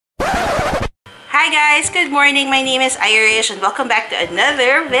Hi guys! Good morning! My name is Irish and welcome back to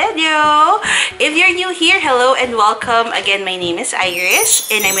another video! If you're new here, hello and welcome! Again, my name is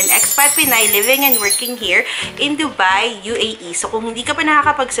Irish and I'm an expat Pinay living and working here in Dubai, UAE. So kung hindi ka pa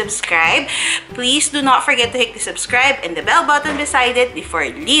nakakapag-subscribe, please do not forget to hit the subscribe and the bell button beside it before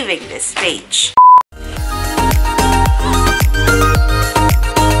leaving this page.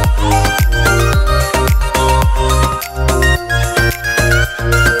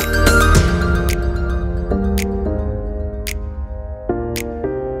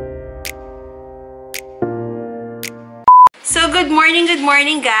 So, good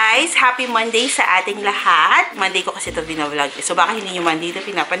morning guys! Happy Monday sa ating lahat. Monday ko kasi ito binavlog. So, baka hindi nyo Monday ito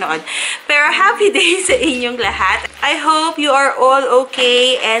pinapanood. Pero happy day sa inyong lahat. I hope you are all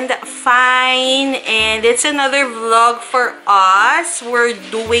okay and fine. And it's another vlog for us. We're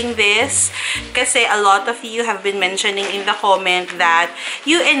doing this kasi a lot of you have been mentioning in the comment that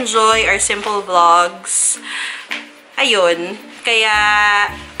you enjoy our simple vlogs. Ayun.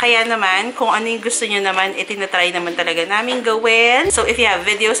 Kaya naman, kung ano yung gusto nyo naman, itinatry naman talaga namin gawin. So, if you have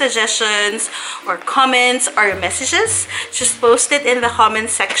video suggestions, or comments, or messages, just post it in the comment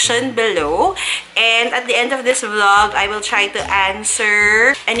section below. And at the end of this vlog, I will try to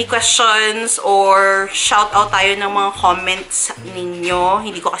answer any questions or shout out tayo ng mga comments ninyo.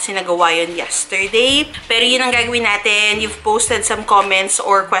 Hindi ko kasi nagawa yun yesterday. Pero yun ang gagawin natin. You've posted some comments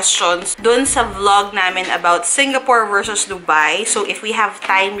or questions dun sa vlog namin about Singapore versus Dubai. So, if we have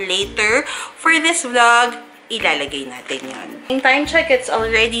time later for this vlog, ilalagay natin yun. In time check, it's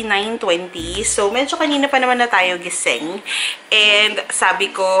already 9:20. So, medyo kanina pa naman na tayo gising. And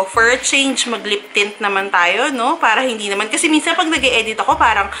sabi ko, for a change, mag-lip tint naman tayo, no? Para hindi naman, kasi minsan pag nag-e-edit ako,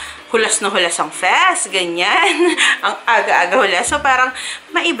 parang hulas na hulas ang fast, ganyan. Ang aga-aga hulas. So, parang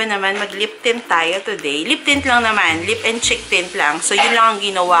maiba naman, mag-lip tint tayo today. Lip tint lang naman, lip and cheek tint lang. So, yun lang ang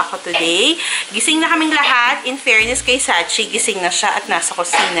ginawa ko today. Gising na kaming lahat. In fairness kay Sachi, gising na siya at nasa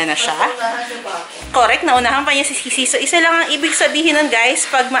kusina na siya. Correct, naunahan pa niya si Sissy. So, isa lang ang ibig sabihin nun, guys.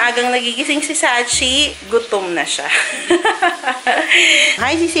 Pag maagang nagigising si Sachi, gutom na siya.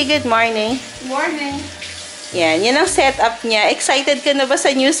 Hi, Sissy. Good morning. Good morning. Yan ang setup niya. Excited ka na ba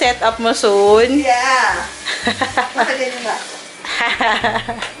sa new setup mo soon? Yeah. Makaganyan ba ako?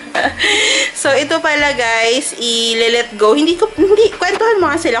 So, ito pala guys, i-let go. Kwentuhan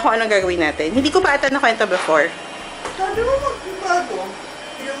mo nga sila kung anong gagawin natin. Hindi ko pa ata nakwento before. Sabi mo magbago.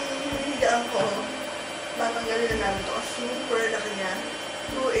 Yung hinigaan ko, tatanggalin na namin ito. Super laki niya.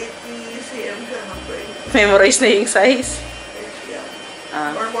 280 cm siya ng brain. Memorize na yung size?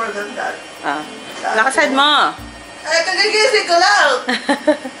 Yeah. Or more than that. Lakasad mo! Ay, kagagising ko lang!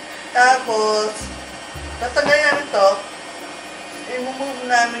 Tapos, tatanggalin namin ito. I-move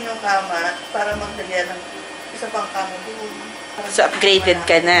namin yung kama para magdagyan ng isa pang kama doon. So, upgraded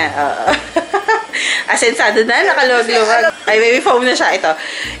ka na. Asensado na, nakalog-luwag. Ay, baby foam na siya.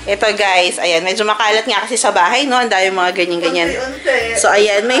 Ito guys, ayan, medyo makalat nga kasi sa bahay, no? Ang dami mga ganyan-ganyan. So,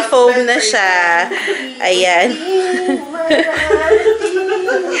 ayan, may foam na siya. Ayan.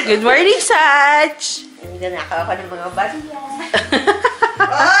 Good morning, Sach! Hindi na nakakawa ng mga bariya.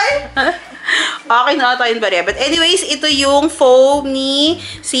 Ay! Okay na ito yung bariya. But anyways, ito yung foam ni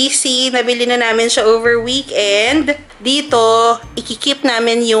Sissy. Nabili na namin siya over weekend. Dito, ikikip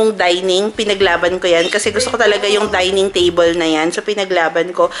namin yung dining. Pinaglaban ko yan. Kasi gusto ko talaga yung dining table na yan. So,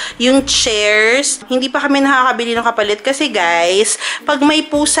 pinaglaban ko. Yung chairs, hindi pa kami nakakabili ng kapalit. Kasi guys, pag may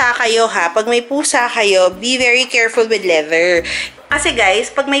pusa kayo pag may pusa kayo, be very careful with leather. Kasi guys,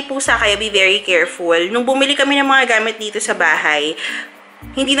 pag may pusa kayo, be very careful. Nung bumili kami ng mga gamit dito sa bahay,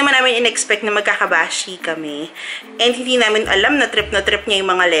 hindi naman namin in-expect na magkakabashi kami. And hindi namin alam na trip niya yung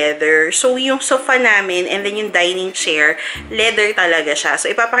mga leather. So, yung sofa namin and then yung dining chair, leather talaga siya.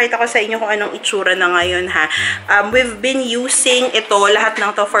 So, ipapakita ko sa inyo kung anong itsura na ngayon ha. We've been using ito, lahat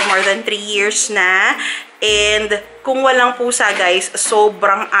ng to for more than 3 years na. And kung walang pusa guys,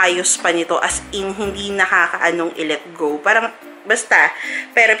 sobrang ayos pa nito. As in, hindi nakakaanong i-let go. Parang basta,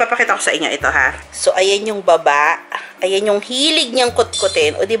 pero ipapakita ko sa inyo ito ha. So, ayan yung baba. Ayan yung hilig niyang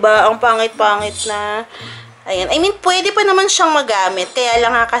kutkutin. O, diba? Ang pangit-pangit na. Ayan. I mean, pwede pa naman siyang magamit. Kaya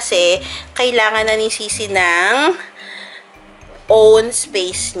lang nga kasi, kailangan na ni Sissy ng own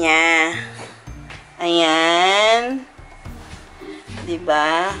space niya. Ayan.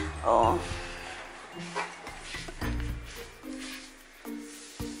 Diba? O.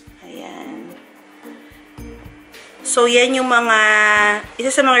 So, yan yung isa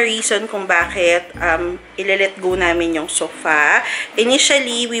sa mga reason kung bakit ile-let go namin yung sofa.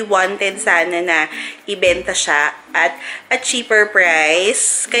 Initially, we wanted sana na ibenta siya at a cheaper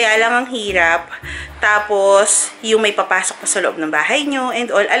price. Kaya lang ang hirap. Tapos, yung may papasok pa sa loob ng bahay nyo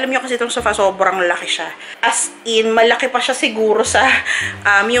and all. Alam nyo kasi itong sofa, sobrang laki siya. As in, malaki pa siya siguro sa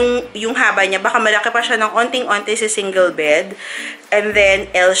yung haba niya. Baka malaki pa siya ng onting-onti sa single bed. And then,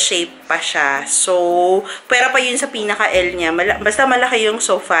 L-shape pa siya. So, pera pa yun sa pinaka-L niya. Basta malaki yung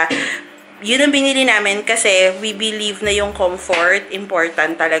sofa. Yun ang binili namin kasi we believe na yung comfort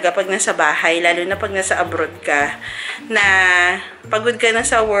important talaga pag nasa bahay, lalo na pag nasa abroad ka, na pagod ka na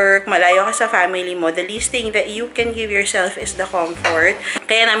sa work, malayo ka sa family mo, the least thing that you can give yourself is the comfort.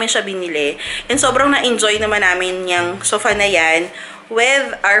 Kaya namin siya binili. And sobrang na-enjoy naman namin yung sofa na yan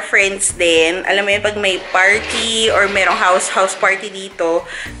with our friends din. Alam mo yun, pag may party or merong house party dito,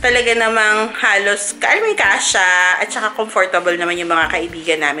 talaga namang halos, alam mo yung kasya, at saka comfortable naman yung mga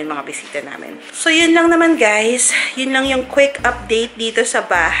kaibigan namin, mga bisita namin. So, yun lang naman guys. Yun lang yung quick update dito sa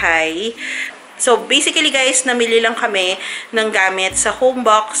bahay. So, basically guys, namili lang kami ng gamit sa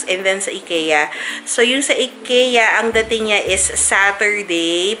Homebox and then sa IKEA. So, yung sa IKEA, ang dating niya is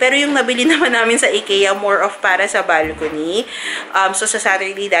Saturday. Pero yung nabili naman namin sa IKEA, more of para sa balcony. So, sa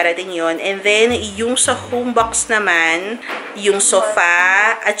Saturday, darating yun. And then, yung sa Homebox naman, yung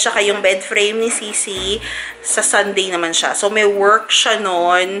sofa, at saka yung bed frame ni Sissy, sa Sunday naman siya. So, may work siya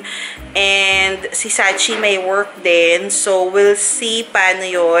nun. And si Sachi may work din. So, we'll see paano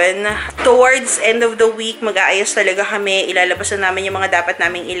yun. Towards end of the week, mag-aayos talaga kami. Ilalabas na namin yung mga dapat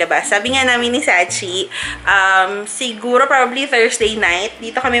naming ilabas. Sabi nga namin ni Sachi, siguro probably Thursday night,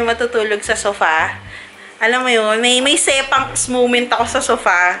 dito kami matutulog sa sofa. Alam mo yun, may sepangs moment ako sa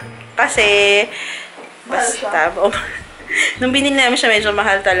sofa. Kasi, basta, nung binili namin siya, medyo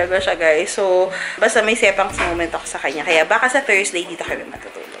mahal talaga siya, guys. So, basta may sepangs moment ako sa kanya. Kaya baka sa Thursday, dito kami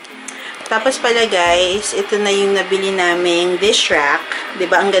matutulog. Tapos pala, guys, ito na yung nabili naming dish rack.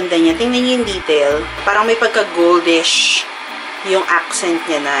 Diba, ang ganda niya. Tingnan niyo yung detail. Parang may pagka-goldish yung accent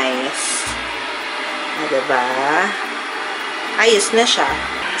niya. Nice. Diba? Ayos na siya.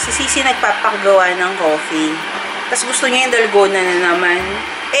 Si Sissy nagpapagawa ng coffee. Tapos gusto niya yung dalgona na naman.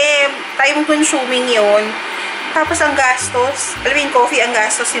 Time consuming yun. Tapos ang gastos, alam mo yung coffee ang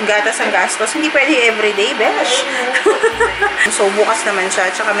gastos, yung gatas ang gastos, hindi pwede everyday, besh. So, bukas naman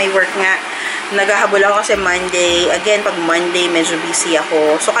siya, tsaka may work nga. Naghahabol ako kasi Monday. Again, pag Monday, medyo busy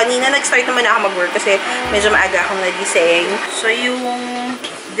ako. So, kanina nag-start naman ako mag-work kasi medyo maaga akong nagising. So, yung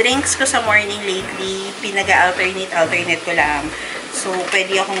drinks ko sa morning lately, pinag-alternate ko lang. So,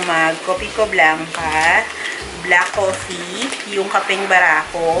 pwede akong mag-coffee ko blanca, black coffee, yung kapeng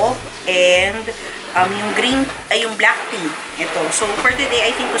barako, and yung green, yung black tea. Ito. So, for today,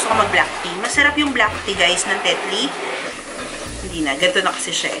 I think gusto ko mag-black tea. Masarap yung black tea, guys, ng Tetley. Hindi na. Ganito na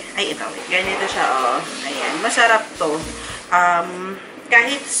kasi siya eh. Ay, ito. Ganito siya, oh. Ayan. Masarap to.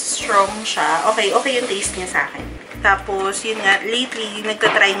 Kahit strong siya, okay yung taste niya sa akin. Tapos, yun nga, lately,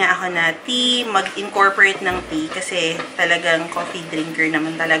 nagtatry nga ako na tea, mag-incorporate ng tea kasi talagang coffee drinker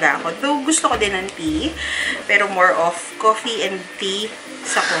naman talaga ako. Though, gusto ko din ng tea, pero more of coffee and tea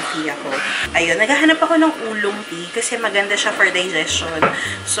sa coffee ako. Ayun, naghahanap ako ng ulong tea kasi maganda siya for digestion.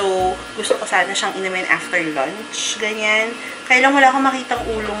 So, gusto ko sana siyang inumin after lunch, ganyan. Kaya lang wala akong makitang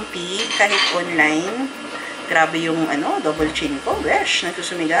ulong tea kahit online. Grabe yung, double chin ko. Gosh,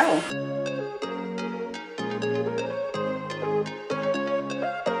 nagsusumigaw.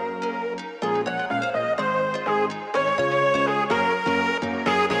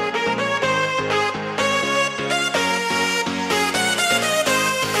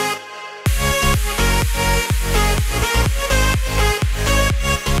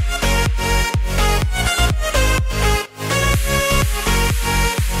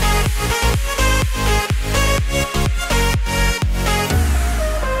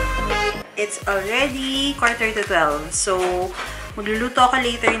 It's already 11:45. So, magluluto ako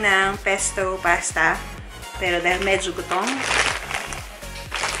later ng pesto pasta. Pero dahil medyo gutom,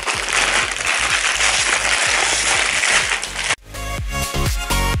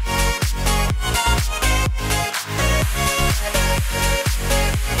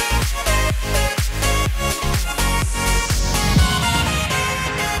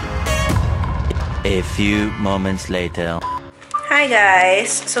 A few moments later. hi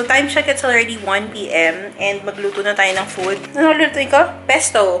guys! So, time check, it's already 1 PM and magluto na tayo ng food. Ano lulutuin ko?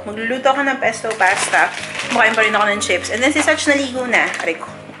 Pesto. Magluluto ako ng pesto pasta. Makain pa rin ako ng chips. And then si Sach naligo na. Aray ko.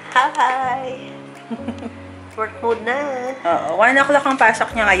 Hi! Work mode na. Oo. 1 o'clock ang pasok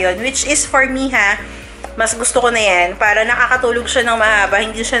niya ngayon. Which is for me ha, mas gusto ko na yan. Para nakakatulog siya ng mahaba.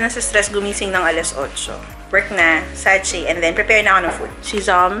 Hindi siya nasa-stress gumising ng 8:00. Work na. Sachi. And then prepare na ako ng food.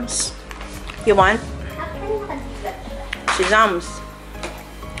 Shizams. You want? Shizams.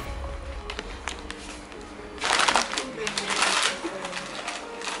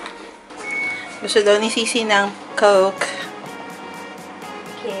 Gusto daw ni Sissy ng Coke.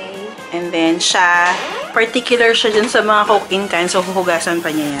 Okay. And then, siya, particular siya dyan sa mga Coke in can, so huhugasan pa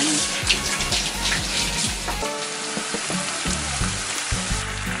niya yan.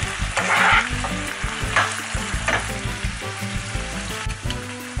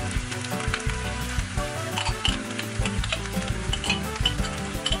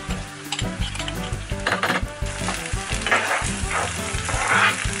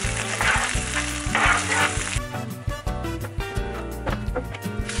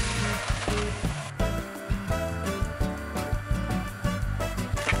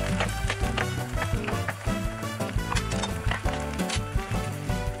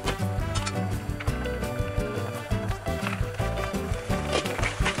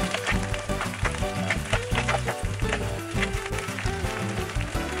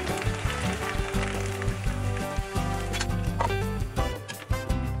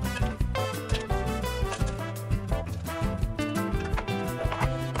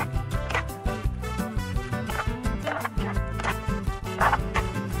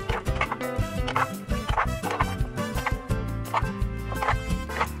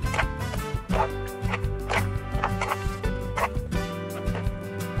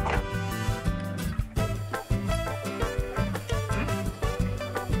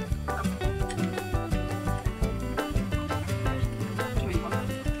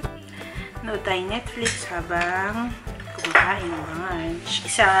 Tayo Netflix habang kumakain ng lunch.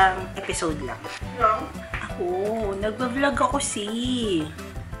 Isang episode lang. Lang? Ako, nagbablog ako si.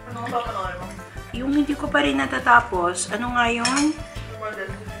 Ano ang papanoorin mo? Yung hindi ko pa rin natatapos. Ano nga yun?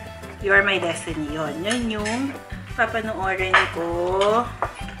 You Are My Destiny. Yun yung papanoorin ko.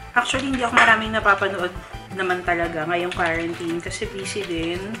 Actually, hindi ako maraming napapanood naman talaga ngayong quarantine kasi busy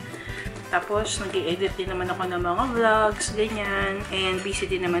din. Tapos, nag-i-edit din naman ako ng mga vlogs, ganyan. And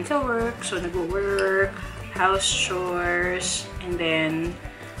busy din naman sa work. So, nag-work, house chores, and then,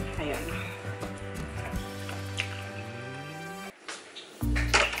 ayun.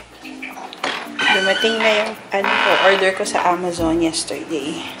 Dumating na yung order ko sa Amazon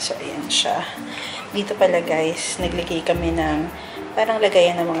yesterday. So, ayan siya. Dito pala guys, naglagay kami ng parang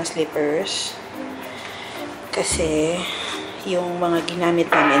lagayan ng mga slippers. Kasi, yung mga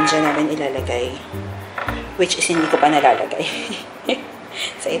ginamit namin, dyan namin ilalagay. Which is, hindi ko pa nalalagay.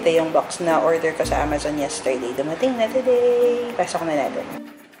 So, ito yung box na order ko sa Amazon yesterday. Dumating na today. Pasok na natin.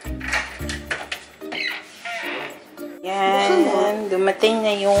 Yan. Dumating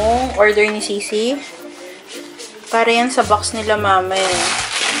na yung order ni Sissy. Para yan sa box nila mama eh.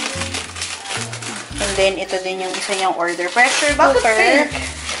 And then, ito din yung isa niyang order. Pressure cooker.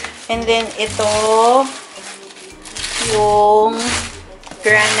 And then, ito yung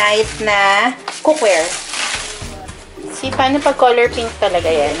granite na cookware. See, paano pag color pink talaga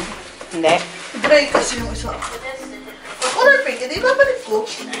yan? Hindi. Dry kasi yung isa. Pag color pink, hindi babalik ko.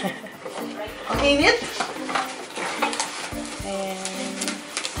 Ang init. Ayan.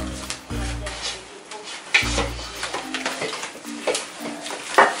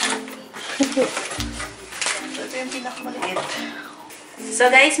 Ito yung pinakamaliit. So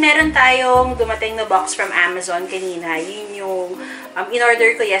guys, meron tayong dumating na box from Amazon kanina. Yun yung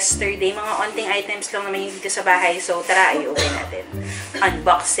in-order ko yesterday. Mga onting items lang naman yung dito sa bahay. So tara, i-open natin.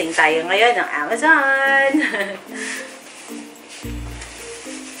 Unboxing tayo ngayon ng Amazon.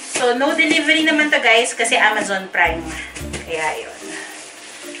 So no delivery naman to guys kasi Amazon Prime. Kaya yun.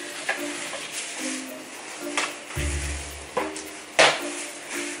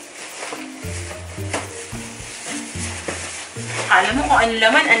 Alam mo kung ano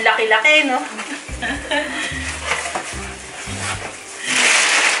laman, ang laki-laki, no?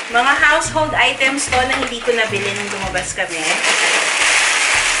 Mga household items to na hindi ko nabili nung lumabas kami.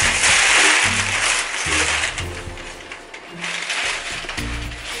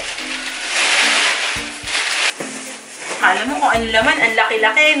 Alam mo kung ano laman, ang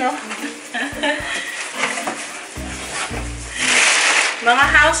laki-laki, no? Mga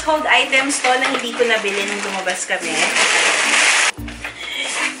household items to na hindi ko nabili nung lumabas kami.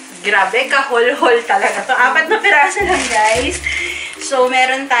 Grabe, ka-hol-hol talaga to. 4 na piraso lang, guys. So,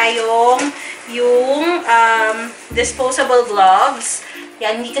 meron tayong yung disposable gloves.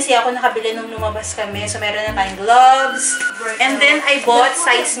 Yan, hindi kasi ako nakabili nung lumabas kami. So, meron na tayong gloves. And then, I bought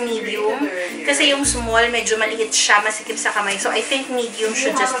size medium. Kasi yung small, medyo maliit siya, masikip sa kamay. So, I think medium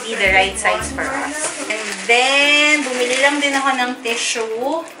should just be the right size for us. And then, bumili lang din ako ng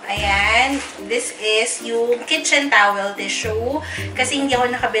tissue. Ayan. This is yung kitchen towel tissue. Kasi hindi ako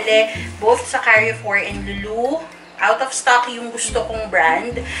nakabili both sa Carrefour and Lulu. Out of stock yung gusto kong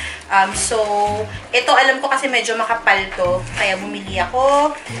brand. So, ito alam ko kasi medyo makapal to. Kaya bumili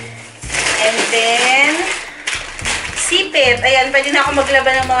ako. And then, sipit. Ayan, pwede na ako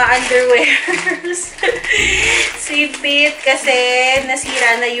maglaba ng mga underwears. Sipit kasi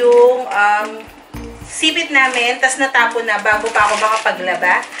nasira na yung sipit namin, tas natapon na bago pa ako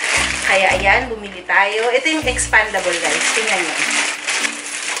makapaglaba. Kaya ayan, bumili tayo. Ito yung expandable, guys. Tingnan nyo.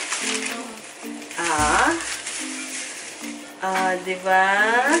 Diba?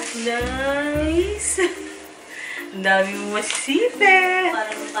 Nice. Ang dami mo masisipit.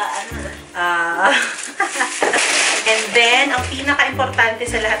 And then, ang pinaka-importante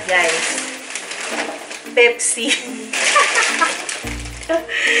sa lahat, guys, Pepsi.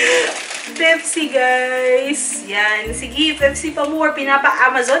 Pepsi, guys. Yan. Sige, Pepsi pa more.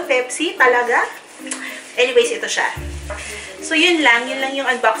 Pinapa-Amazon, Pepsi. Talaga? Anyways, ito siya. So, yun lang. Yun lang yung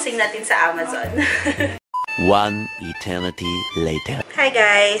unboxing natin sa Amazon. One eternity later. Hi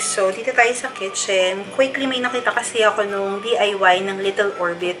guys! So, dito tayo sa kitchen. Quickly, may nakita kasi ako nung DIY ng Little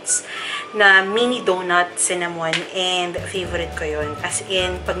Orbits na mini donut cinnamon and favorite ko yun. As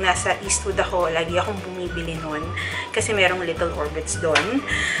in, pag nasa Eastwood ako, lagi akong bumibili nun kasi merong Little Orbits doon.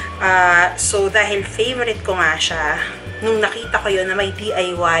 So, dahil favorite ko nga siya, nung nakita ko yun na may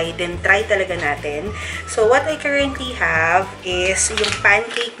DIY, then try talaga natin. So, what I currently have is yung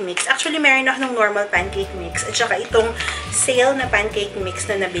pancake mix. Actually, meron ako ng normal pancake mix. At saka itong sale na pancake mix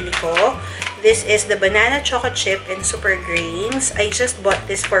na nabili ko. This is the banana choco chip and super grains. I just bought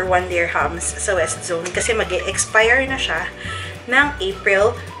this for 1 dirhams sa West Zone kasi mag-expire na siya ng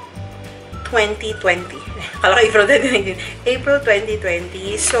April 2020. Kala ko April 2019. April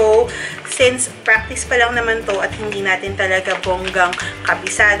 2020. So, since practice pa lang naman to at hindi natin talaga bonggang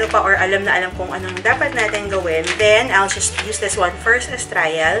kabisado pa or alam na alam kung anong dapat natin gawin, then I'll just use this one first as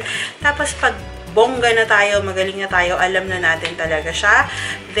trial. Tapos pag bongga na tayo, magaling na tayo, alam na natin talaga siya,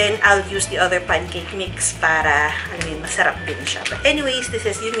 then I'll use the other pancake mix para, masarap din siya. But anyways, this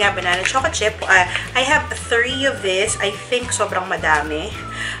is yun nga, banana chocolate chip. I have 3 of this. I think sobrang madami.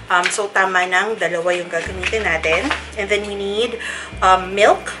 So, tama ng 2 yung gagamitin natin. And then we need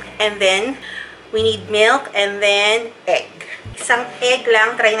milk. And then, we need milk and then egg. Isang egg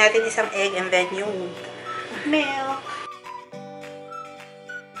lang. Try natin isang egg and then yung milk.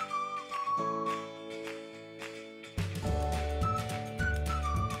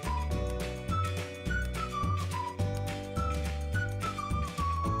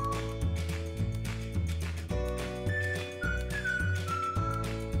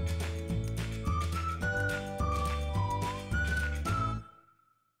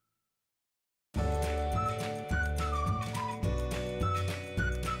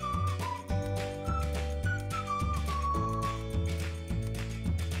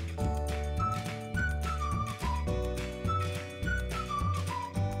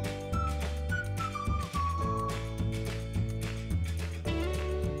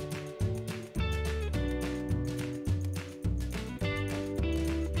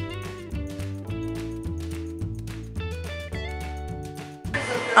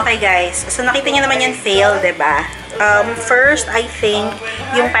 Okay guys, so nakita niyo naman yung fail, diba? First, I think,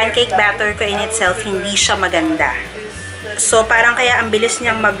 yung pancake batter ko in itself, hindi siya maganda. So, parang kaya ang bilis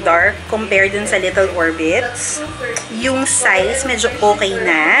niyang mag-dark compared dun sa Little Orbits. Yung size, medyo okay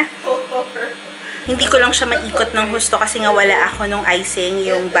na. Hindi ko lang siya maikot ng husto kasi nga wala ako nung icing,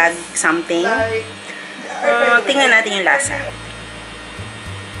 yung bag something. Tingnan natin yung lasa.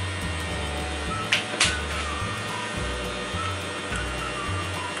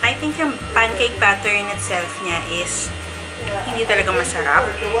 I think yung pancake batter in itself niya is hindi talaga masarap.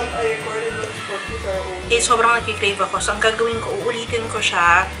 Sobrang nagkikrave ako. So, ang gagawin ko, uulitin ko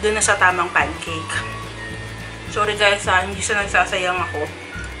siya dun na sa tamang pancake. Sorry guys, hindi siya nagsasayang ako.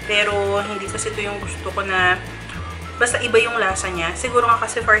 Pero, hindi kasi ito yung gusto ko na basta iba yung lasa niya. Siguro nga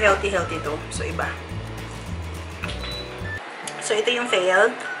kasi for healthy to. So, iba. So, ito yung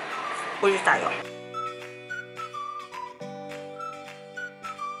failed. Ulit tayo.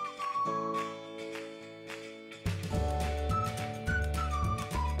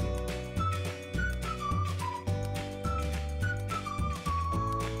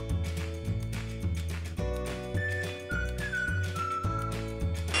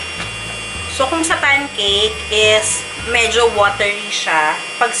 So, kung sa pancake is medyo watery siya,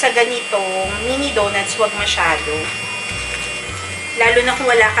 pag sa ganitong mini donuts, wag masyado. Lalo na kung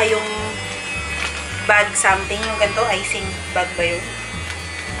wala kayong bag something, yung ganito, icing bag ba yun?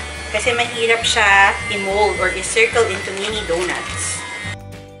 Kasi mahirap siya i-mold or i-circle into mini donuts.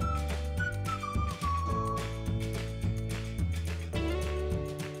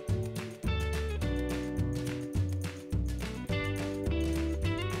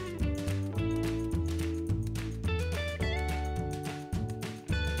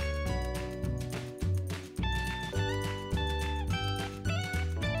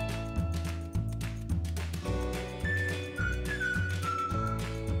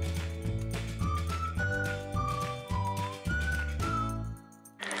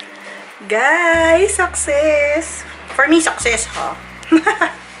 Guys, success! For me, success, ha?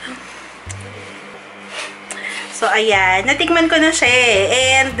 So, ayan. Natikman ko na siya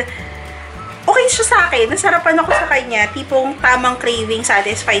And, okay siya sa akin. Nasarapan ako sa kanya. Tipong tamang craving,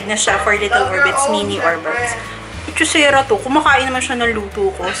 satisfied na siya for Little Orbits Mini Orbits. Chusera to. Kumakain naman siya ng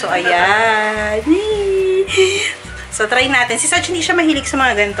luto ko. So, ayan. So, try natin. Si Sach hindi siya mahilig sa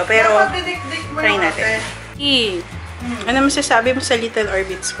mga ganito. Pero, try natin. Ano masasabi mo sa Little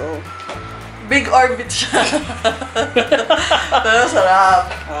Orbits ko? Big orbit siya. Pero sarap.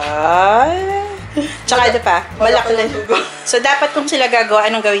 Tsaka ano pa? Malaki lang. So, dapat kung sila gagawa,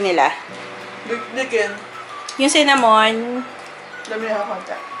 anong gawin nila? Dikin. Yung cinnamon. Dami na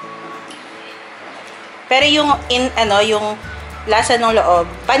konti. Pero yung, yung lasa ng loob,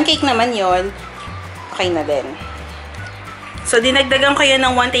 pancake naman yon, okay na din. So, dinagdagan ko yan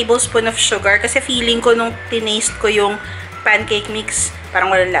ng 1 tablespoon of sugar kasi feeling ko nung tinaste ko yung pancake mix, parang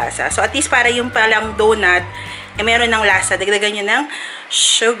walang lasa. So, at least para yung palang donut, meron ng lasa. Dagdagan nyo ng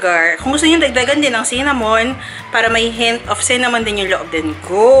sugar. Kung gusto nyo dagdagan din ng cinnamon, para may hint of cinnamon din yung loob, then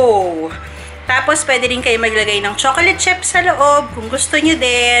go! Tapos, pwede rin kayo maglagay ng chocolate chips sa loob, kung gusto nyo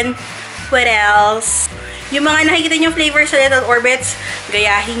din. What else? Yung mga nakikita nyo flavor sa Little Orbits,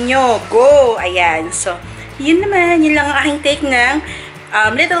 gayahin nyo. Go! Ayan. So, yun naman. Yun lang ang aking take ng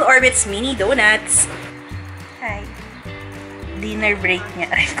Little Orbits Mini Donuts. Hi. Dinner break niya.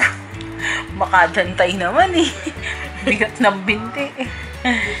 Ay ko. Makadantay naman eh. Bigat ng binti eh.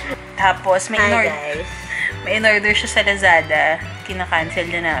 Tapos, may in-order siya sa Lazada. Kinakancel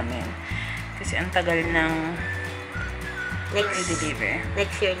na namin. Kasi ang tagal ng i-deliver.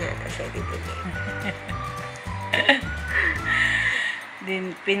 Next year na ito siya i-deliver.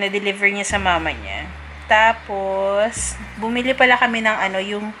 Then, pinadeliver niya sa mama niya. Tapos, bumili pala kami ng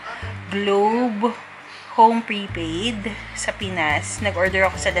yung Globe Home Prepaid sa Pinas. Nag-order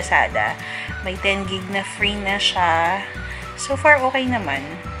ako sa Lazada. May 10 gig na free na siya. So far, okay naman.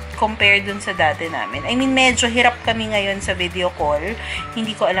 Compared dun sa dati namin. I mean, medyo hirap kami ngayon sa video call.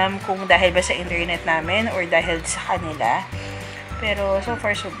 Hindi ko alam kung dahil ba sa internet namin or dahil sa kanila. Pero, so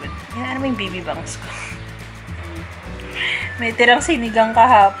far, so good. Yan, ano yung baby bangs ko? May tirang sinigang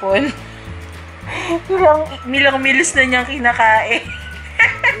kahapon. Milang milis na niyang kinakain.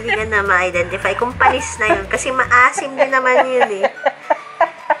 Hindi ka na ma-identify kung panis na yun. Kasi maasim din naman yun eh.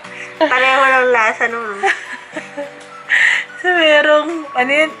 Pareho lang lasa nun. So, merong,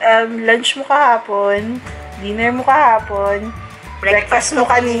 lunch mo kahapon, dinner mo kahapon, breakfast mo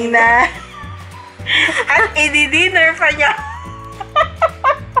kanina, at i-dinner pa niya.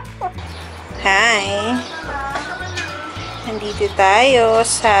 Hi! Nandito tayo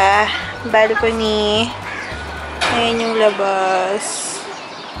sa balcony. Ayan yung labas.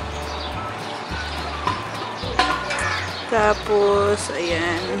 Tapos,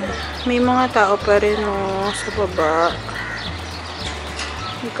 ayan. May mga tao pa rin sa baba.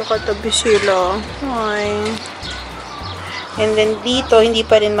 Magkakatabi sila. Ay. And then dito, hindi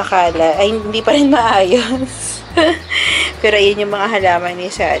pa rin makala. Ay, hindi pa rin maayos. Pero ayan yung mga halaman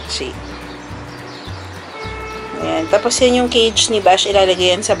ni Sachi. Ayan. Tapos yan yung cage ni Bash,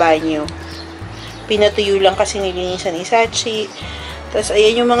 ilalagay yan sa banyo. Pinatuyo lang kasi nilinisan ni Sachi. Tapos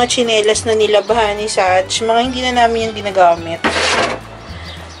ayan yung mga tsinelas na nilabahan ni Sachi. Mga hindi na namin yung ginagamit.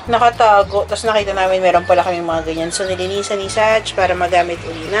 Nakatago. Tapos nakita namin meron pala kami mga ganyan. So nilinisan ni Sachi para magamit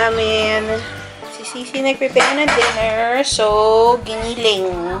uli namin. Si Sissy nag-prepare ng dinner. So, giniling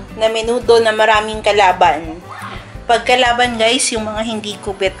na menudo na maraming kalaban. Pagkalaban guys, yung mga hindi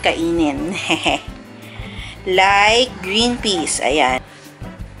kubet kainin. Like green peas. Ayan.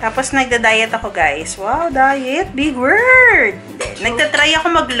 Tapos nagda-diet ako guys. Wow, diet. Big word. Nagtatry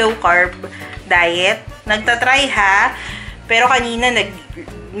ako mag-low carb diet. Nagtatry ha. Pero kanina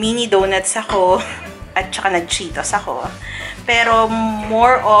nag-mini donuts ako. At saka nag-Cheetos ako. Pero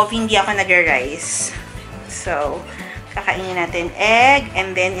more of hindi ako nag-rice. So, kakainin natin egg.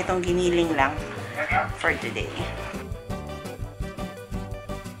 And then itong giniling lang for today.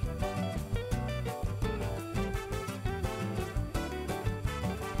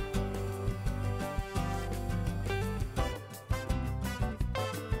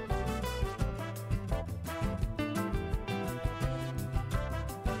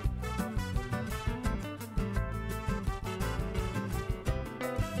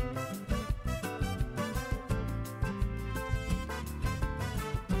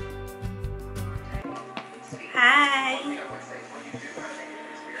 Hi!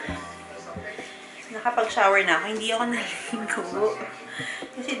 Nakapag-shower na ako. Hindi ako naliligo.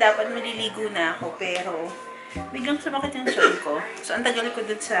 Kasi dapat maliligo na ako. Pero, biglang sumakit yung tiyan ko. So, ang tagal ko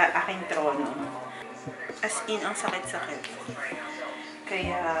dun sa aking trono. As in, ang sakit-sakit.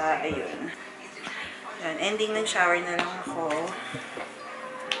 Kaya, ayun. Yan, ending ng shower na lang ako.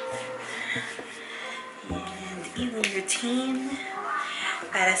 And evening routine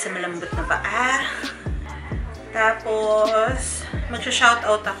para sa malambot na paa. Tapos,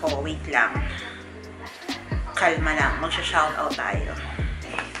 magsha-shoutout ako. Wait lang. Kalma lang. Magsha-shoutout tayo.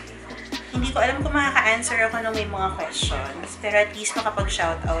 Hindi ko alam kung makaka-answer ako ng may mga questions. Pero at least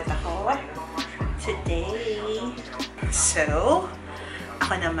makapag-shoutout ako today. So,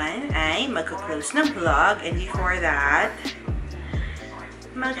 ako naman ay magka-close ng vlog. And before that,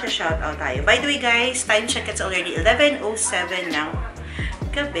 magsha-shoutout tayo. By the way guys, time check, it's already 11:07 ng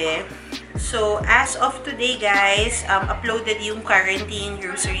gabi. So, as of today guys, uploaded yung quarantine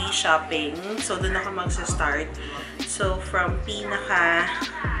grocery shopping. So, doon ako magsa-start. So, from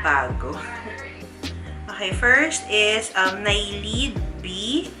pinaka-bago. Okay, first is Nailid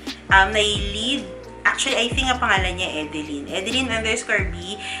B. Actually, I think ang pangalan niya Edeline. Edeline_B.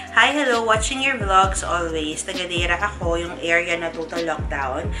 Hi, hello. Watching your vlogs always. Tagadera ako, yung area na total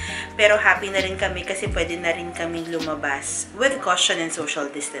lockdown. Pero happy na rin kami kasi pwede na rin kami lumabas with caution and social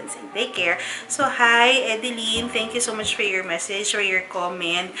distancing. Take care. So, hi, Edeline. Thank you so much for your message, for your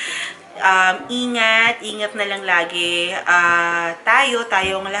comment. Ingat na lang lagi.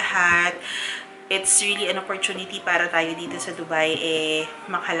 Tayong lahat. It's really an opportunity para tayo dito sa Dubai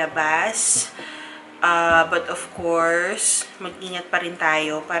makalabas. But of course, mag-ingat pa rin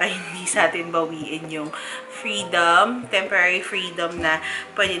tayo para hindi sa atin bawiin yung freedom, temporary freedom na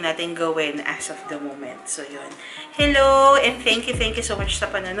pwede natin gawin as of the moment. So, yun. Hello, and thank you so much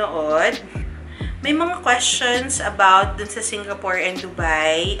sa panonood. May mga questions about dun sa Singapore and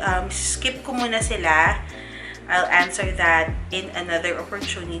Dubai. Skip ko muna sila. I'll answer that in another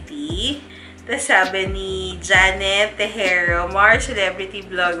opportunity. Tapos sabi ni Janet Tejero, more celebrity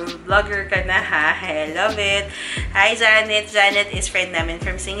vlogger ka na ha. I love it. Hi Janet. Janet is friend namin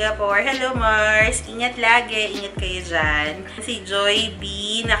from Singapore. Hello Mars. Ingat lagi. Ingat kayo dyan. Si Joy B,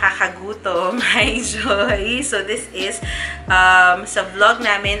 nakakagutom. Hi Joy. So this is sa vlog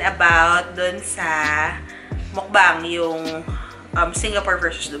namin about dun sa mukbang, yung Singapore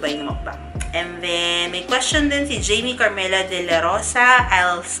versus Dubai na mukbang. And then, may question din si Jamie Carmela de la Rosa.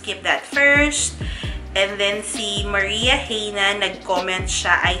 I'll skip that first. And then, si Maria Heyna, nag-comment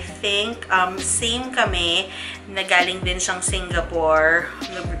siya. I think, same kami. Nagaling din siyang Singapore.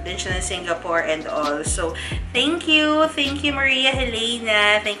 Nag-group din siya ng Singapore and all. So, thank you. Thank you, Maria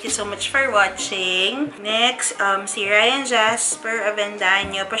Helena. Thank you so much for watching. Next, si Ryan Jasper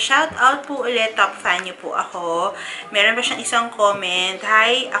Avendaño. Pa-shoutout po ulit. Top fan niyo po ako. Meron pa siyang isang comment.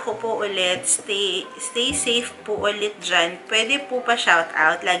 Hi, ako po ulit. Stay safe po ulit dyan. Pwede po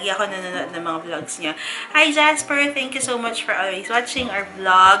pa-shoutout. Lagi ako nanonood ng mga vlogs niyo. Hi, Jasper. Thank you so much for always watching our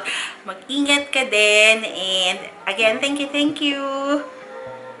vlog. Mag-ingat ka din. And again, thank you.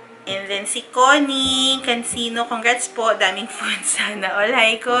 And then si Connie Cancino, congrats po, daming food sana all.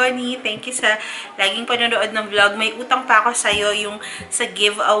 Hi Connie, thank you sa laging panonood ng vlog. May utang pa ako sa'yo yung sa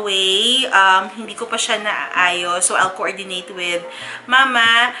giveaway. Hindi ko pa siya naayos, so I'll coordinate with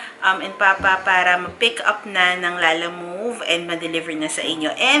Mama and Papa para ma-pick up na ng Lala Move and ma-deliver na sa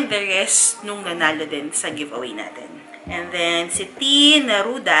inyo. And the rest nung nanalo din sa giveaway natin. And then, si T.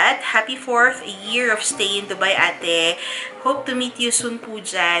 Narudat, happy 4th year of stay in Dubai, ate. Hope to meet you soon po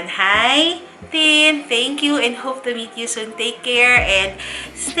dyan. Hi, Tin. Thank you and hope to meet you soon. Take care and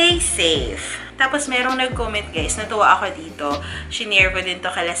stay safe. Tapos, merong nag-comment, guys. Natuwa ako dito. Shinare ko din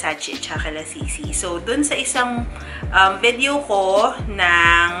to kala Sachi at kala Sissy. So, dun sa isang video ko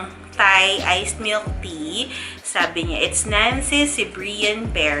ng Thai iced milk tea, sabi niya, it's Nancy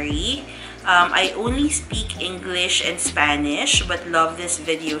Cibrian Berry. I only speak English and Spanish but love this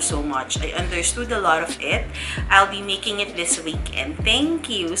video so much. I understood a lot of it. I'll be making it this weekend. Thank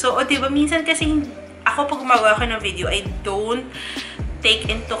you. So, diba, minsan kasi ako pag gumagawa ko ng video, I don't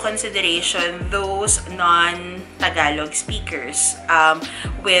take into consideration those non-Tagalog speakers.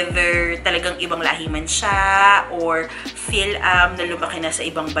 Whether talagang ibang lahi man siya or feel na lumaki na sa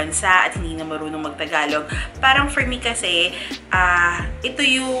ibang bansa at hindi na marunong mag-Tagalog. Parang for me kasi, ito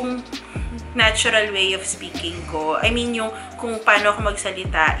yung natural way of speaking ko. I mean, yung kung paano ako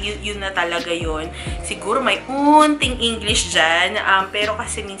magsalita, yun na talaga yun. Siguro may unting English dyan, pero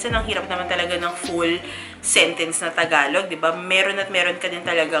kasi minsan ang hirap naman talaga ng full sentence na Tagalog, di ba? Meron at meron ka din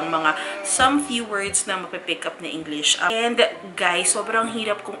talagang mga some few words na mapipick up na English. And guys, sobrang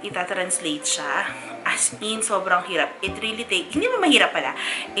hirap kung itatranslate siya. As in, sobrang hirap. It really takes, hindi mo mahirap pala,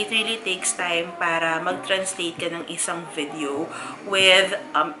 it really takes time para mag-translate ka ng isang video with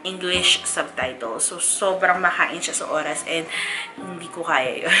English subtitles. So, sobrang makain siya sa oras and hindi ko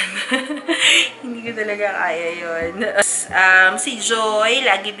kaya yun. Hindi ko talaga kaya yun. Si Joy,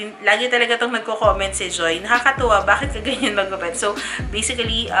 lagi talaga itong nagko-comment si Joy. Nakakatuwa, bakit ka ganyan magupit? So,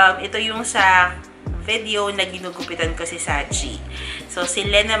 basically, ito yung sa video na ginugupitan ko si Sachi. So, si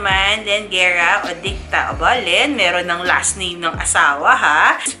Len naman, Len Guerra, o Dicta, aba, Len, meron ng last name ng asawa,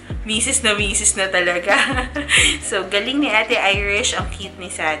 ha? Misis na talaga. So, galing ni Ate Irish, ang cute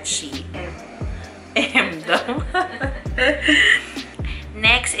ni Sachi.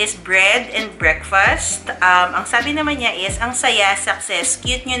 Next is bread and breakfast. Ang sabi naman niya is, ang saya, success,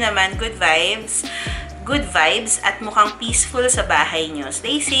 cute nyo naman, good vibes at mukhang peaceful sa bahay nyo.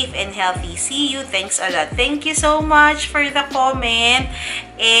 Stay safe and healthy. See you. Thanks a lot. Thank you so much for the comment.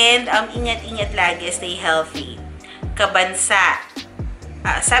 And ingat-ingat lagi. Stay healthy. Kabansa.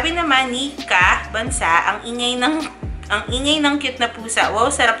 Sabi naman ni Bansa, ang ingay ng cute na pusa.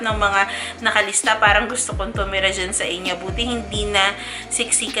 Wow, sarap ng mga nakalista. Parang gusto kong tumira dyan sa inyo. Buti hindi na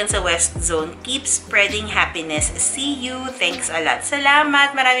siksikan sa West Zone. Keep spreading happiness. See you. Thanks a lot.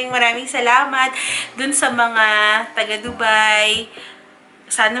 Salamat. Maraming salamat dun sa mga taga Dubai.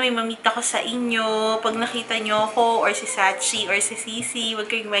 Sana may mamita ko sa inyo. Pag nakita nyo ako, or si Sachi, or si Sissy,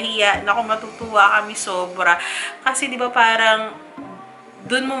 huwag kayong mahiya. Naku, matutuwa kami sobra. Kasi di ba parang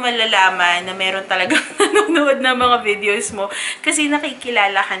doon mo malalaman na meron talagang nanonood ng mga videos mo kasi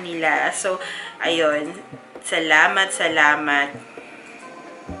nakikilala ka nila. So, ayun. Salamat.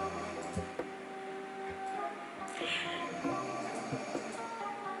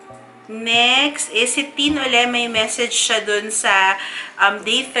 Next is si Tin ule, may message siya dun sa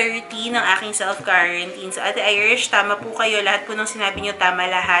day 30 ng aking self-quarantine. So, Ate Irish, tama po kayo. Lahat po ng sinabi nyo, tama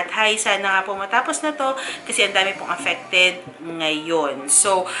lahat. Hi, sana nga po matapos na to kasi ang dami pong affected ngayon.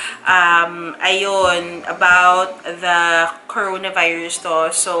 So, ayun, about the coronavirus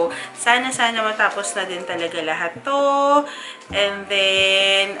to. So, sana matapos na din talaga lahat to. And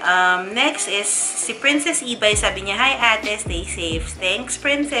then, next is si Princess Ibay. Sabi niya, hi ate, stay safe. Thanks,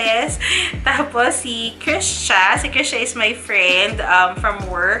 Princess. Tapos, si Krisha. Si Krisha is my friend from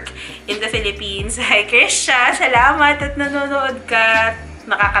work in the Philippines. Hi, Krisha. Salamat at nanonood ka.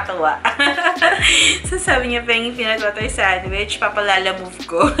 Nakakatawa. So, sabi niya, penging peanut butter sandwich. Papalala move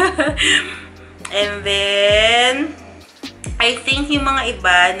ko. And then, I think yung mga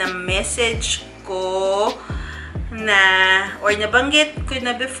iba na message ko na, or nabanggit ko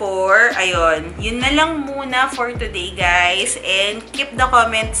na before, ayun, yun na lang muna for today, guys. And keep the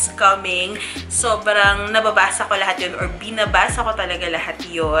comments coming. Sobrang nababasa ko lahat yun, or binabasa ko talaga lahat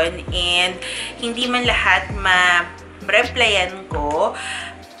yun. And hindi man lahat ma-replyan ko,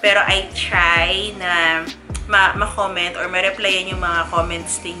 pero I try na ma-comment or ma-replyan yung mga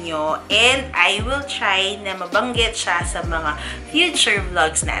comments ninyo. And I will try na mabanggit siya sa mga future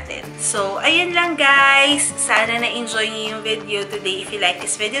vlogs natin. So, ayun lang guys. Sana na-enjoy niyo yung video today. If you like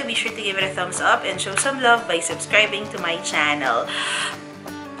this video, be sure to give it a thumbs up and show some love by subscribing to my channel.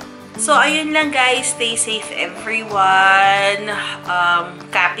 So, ayun lang guys. Stay safe everyone.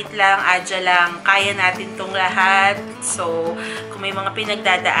 Kapit lang, adya lang. Kaya natin tong lahat. So, kung may mga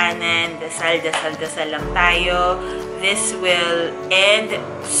pinagdadaanan, dasal lang tayo. This will end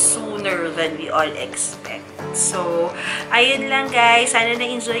sooner than we all expect. So, ayun lang guys. Sana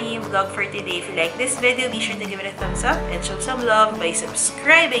na-enjoy niyo yung vlog for today. If you like this video, be sure to give it a thumbs up and show some love by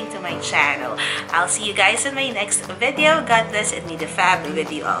subscribing to my channel. I'll see you guys in my next video. God bless and may the fab with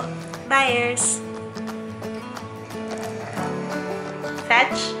you all. Buyers!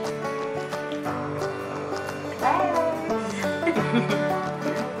 Fetch!